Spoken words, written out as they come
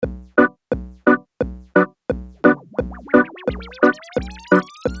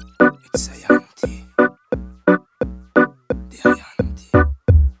It's Iyanti, the Iyanti.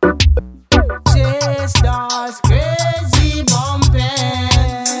 Chase those crazy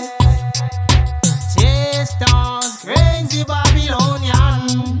bumpers, chase those crazy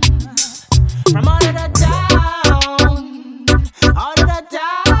Babylonians from out of the town, out of the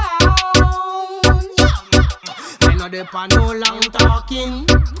town. I know they pa no long talking,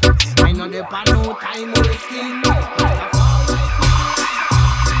 I know they pa no time wasting.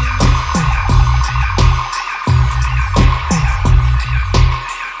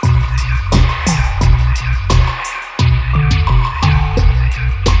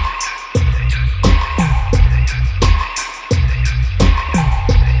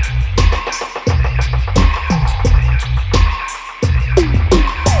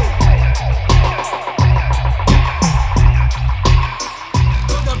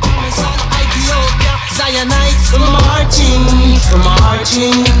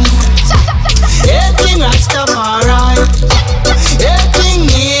 Marching, everything Rastafari, everything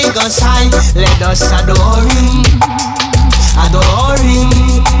niggas high. Let us adore him, adore him.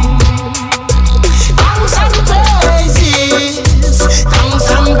 Thanks and praises, thanks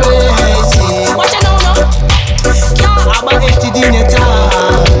and praises. What you know now? Can't have a empty dinner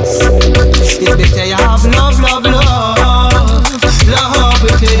task. It's better you have love, love, love, love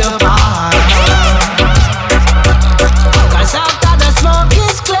with the past. After the smoke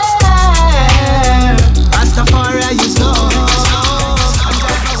is clear, Rastafari is Lord.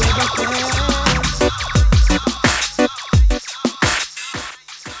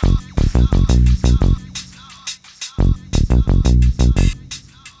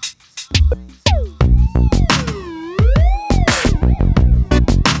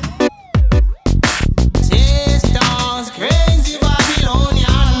 Chase those crazy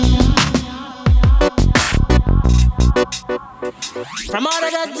Babylonians from out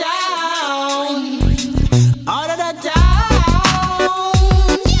of the town, out of the town.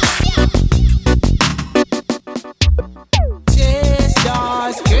 Chase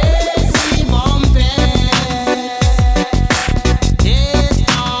those crazy bumpers, chase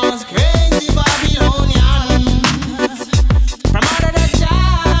those crazy Babylonians from out of the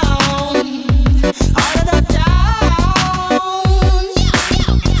town, out of the town.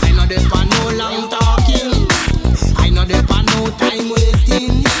 I know they pa no long talking, I know they pa no time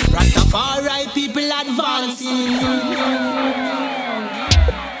wasting. Rastafari people advancing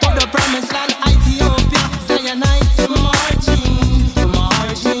to the promised land, Ethiopia, Zionites marching,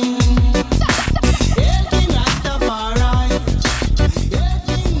 marching. Everything Rastafari,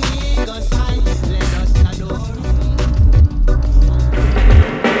 everything niggas high. Let us adore him.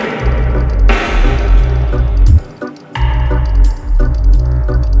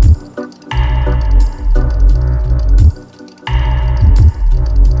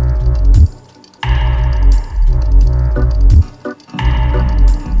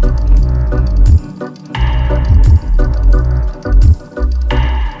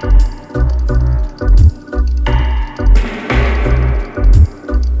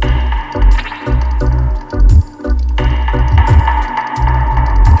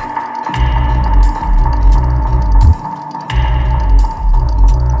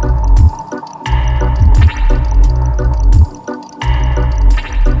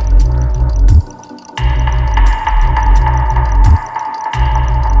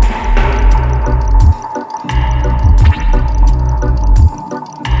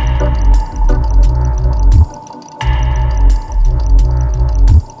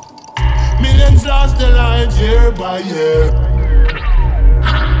 Millions lost their lives year by year.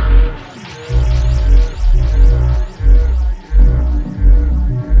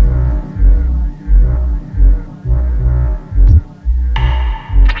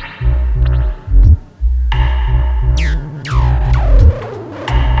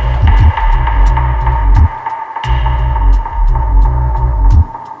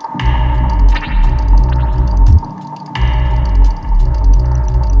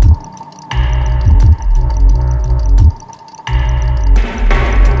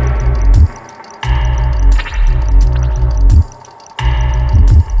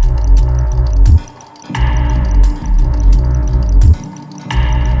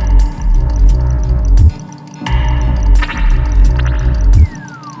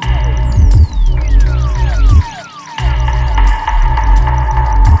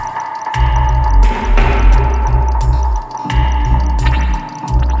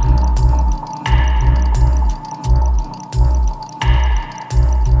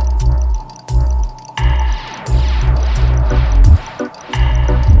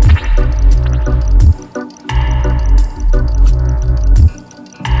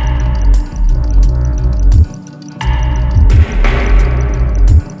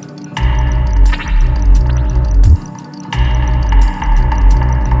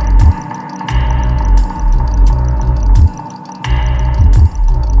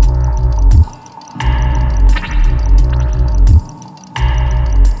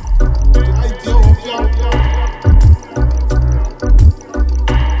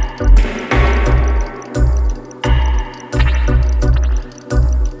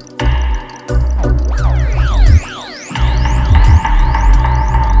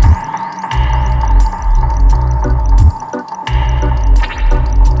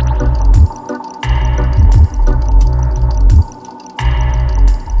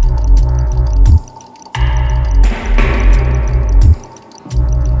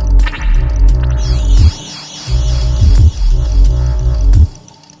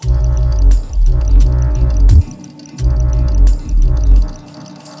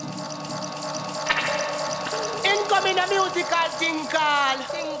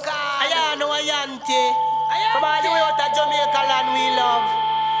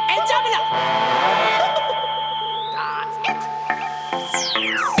 Hey, Jamila. That's it.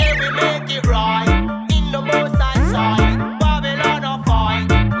 Say we make it right in the most high side. Babylon a fight,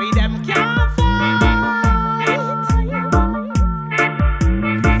 we them can't fight.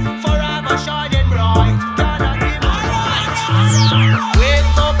 Forever shining bright, cannot be alright.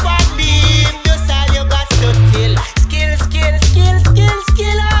 Wake up and beam, just all you got to till. Skill, skill, skill, skill,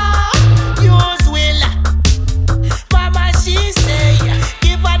 skill. Use will. Mama she say,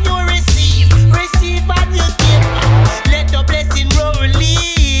 give and you receive, receive and you give. Let the blessing roll in.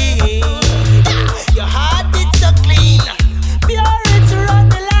 Your heart it's so clean, pure it's run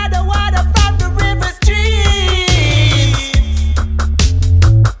the ladder water from the river stream.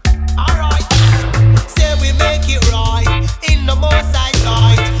 Alright, say we make it right in the most high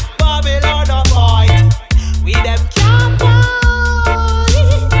sight. Babylon of fight, we them can't fight.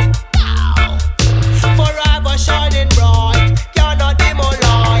 Now, forever shining bright, cannot dim our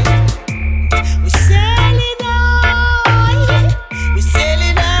light. We sailing high, we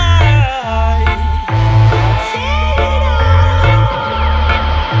sailing high, sailing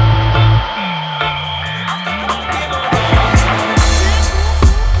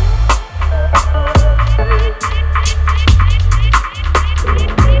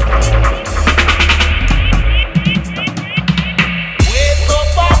Wake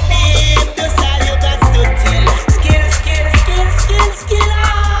up and beam, just all you got to till. Skill, skill, skill, skill, skill.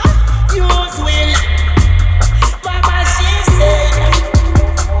 Use will. Mama she say,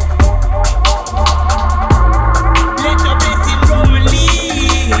 let the blessing roll in.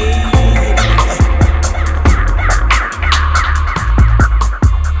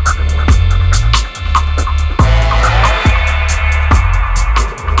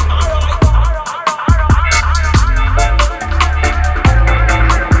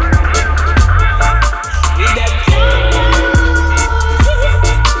 We them can't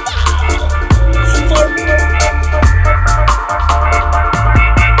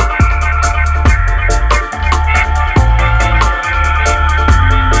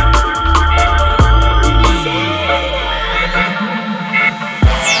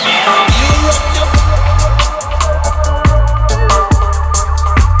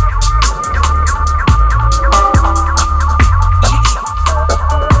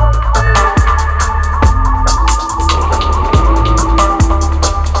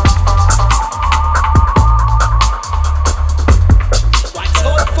Watch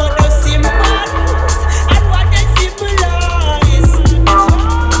out for the symbols and what they symbolize.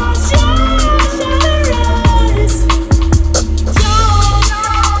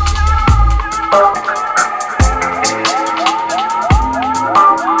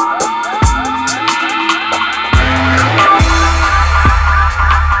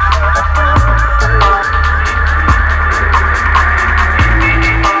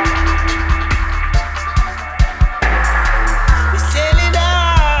 We sailing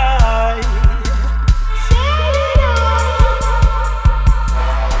high, sailing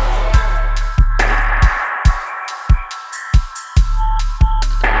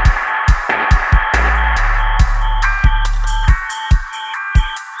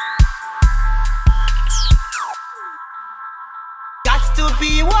Got to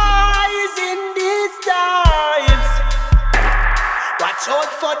be wise in these times. Watch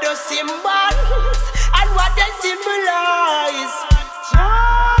out for the symbols and what they symbolize.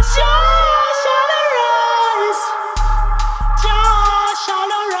 Just shall arise. Just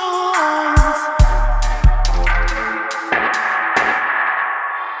shall arise.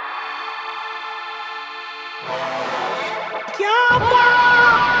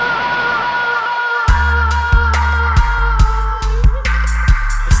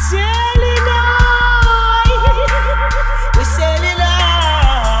 We're sailing high. We're sailing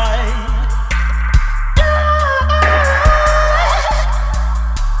high.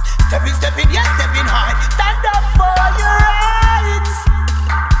 Stepping, stepping, yes, stepping high. Stand up for your rights.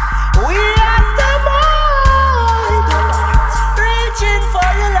 We are the mind. Reaching for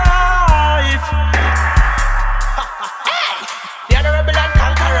your life. Hey! They are the rebel and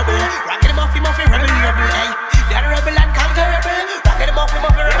conquerable. Rockin' the muffy, muffy, rebel, rebel, hey. They are the rebel and conquerable. Rockin' the muffy,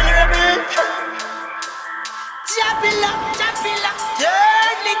 muffy, rebel, rebel. Billah, Billah,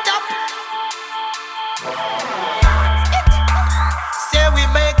 turn it up. Say we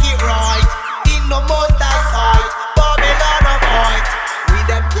make it right in the most sight. Babylon of fight, we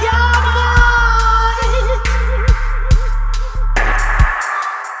them can't fight.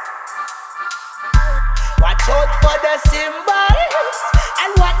 Watch out for the symbols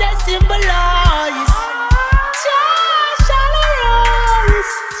and what they symbolize. Jah shall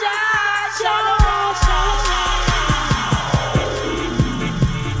arise. Jah shall arise.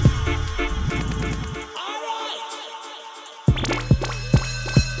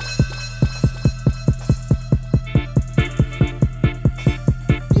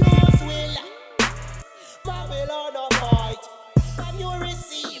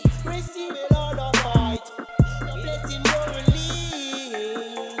 receive it all the fight. The blessing you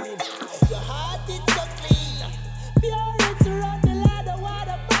release. Your heart is so clean. Pure it's around the ladder,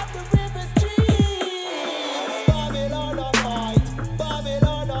 water from the river streams. Babylon the fight,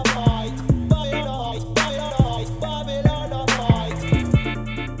 Babylon the fight, Babylon the fight.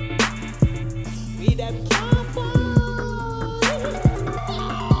 We them can't fight.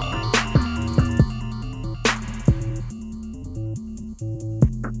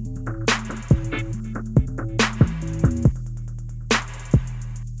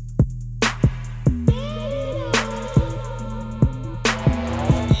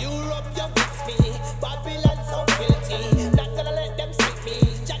 Europe, you fix me. Babylon so filthy. Not gonna let them stick me.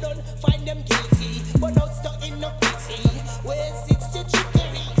 Jah don't find them guilty, but not stuck in no pity. Where sits the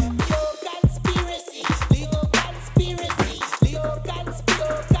trickery? Pure conspiracy. Legal conspiracy. Legal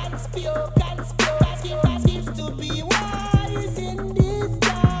conspiracy. To be wise in this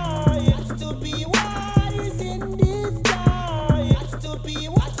time. Has to be wise in this time. Has to be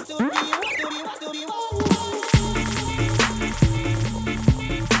wise.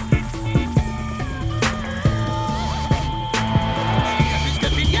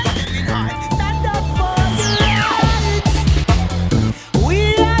 Stand up for the right. We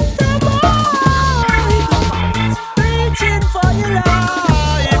are the boys, reaching for your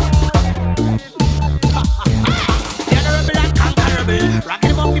life. You're the rebel and conquerable, rocking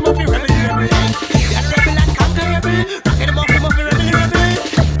the muffy rebel. You're the rebel and conquerable, rocking the muffy rebel.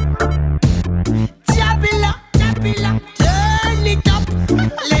 Billah, turn it up,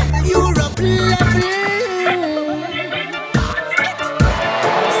 let Europe level.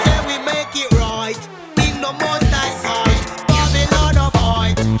 Say we make it right, in no more style side. Babylon of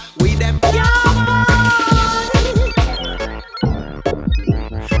fight, we them can't.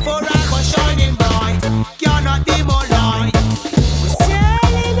 For our shining bright, cannot demolish. We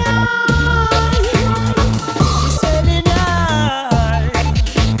sailing high, we sailing high.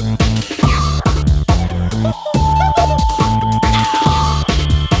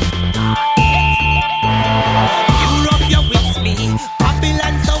 Europe, you with me.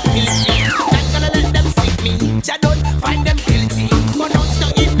 Babylon so filthy. Not gonna let them sick me. Jah don't find them guilty, but not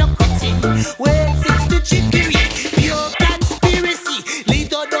stuck in no quitting. Where sits the trickery? Pure conspiracy. Lead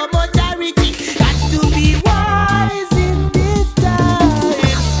to the majority. Got to be wise in this time.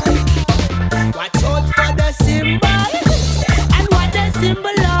 Watch out for the symbols and what they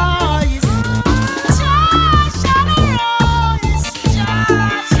symbolize. Jah shall arise. Jah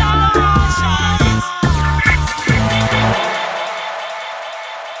shall arise.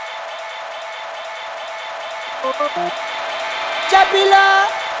 Billah,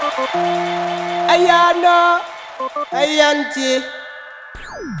 Iyano, Iyanti.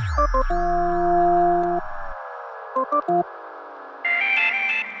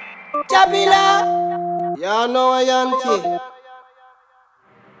 Billah, Iyano, Iyanti.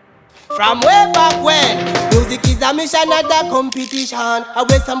 From way back when, music is a mission, not a competition. I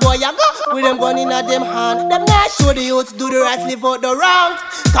where some boy a go with them gun in a them hand. Them not show the youths do the right, live out the wrongs.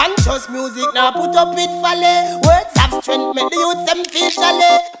 Conscious music now put up it folly. Words of strength make the youths them feel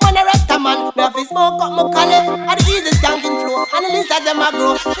shallow. Man a rasta man, now fi smoke up my collie. And the easiest skanking flow, and the least of them a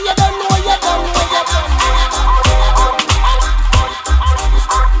grow. So you don't know, you don't know, you don't know.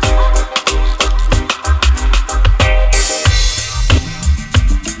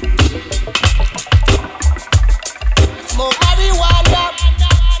 Smoke marijuana.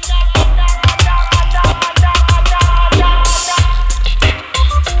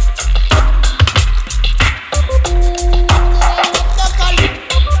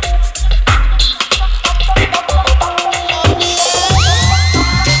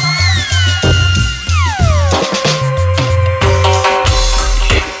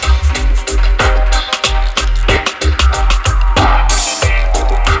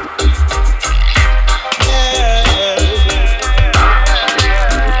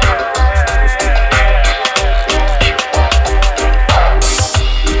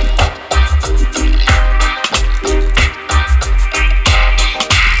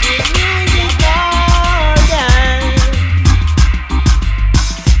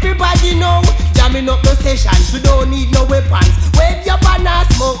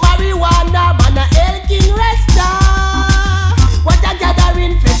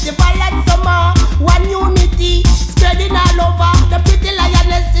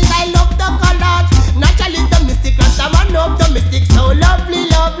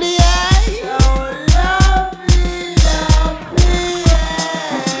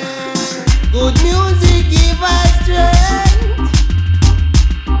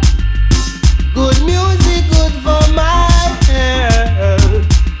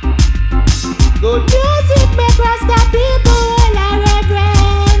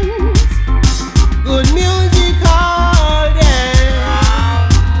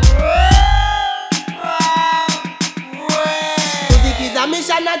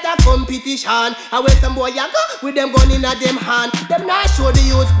 not a competition. I wear some boy a go with them gun in a them hand. Them not show the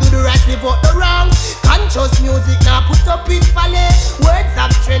youth do the right, live out the wrong. Conscious music now put up it folly. Words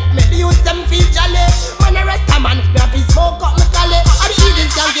of strength make the youth them feel jolly. Man a rest a man, me have his smoke up me collie. And the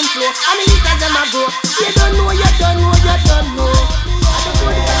easiest ganking flow, and the easiest them a go. You don't know, you don't know, you don't know.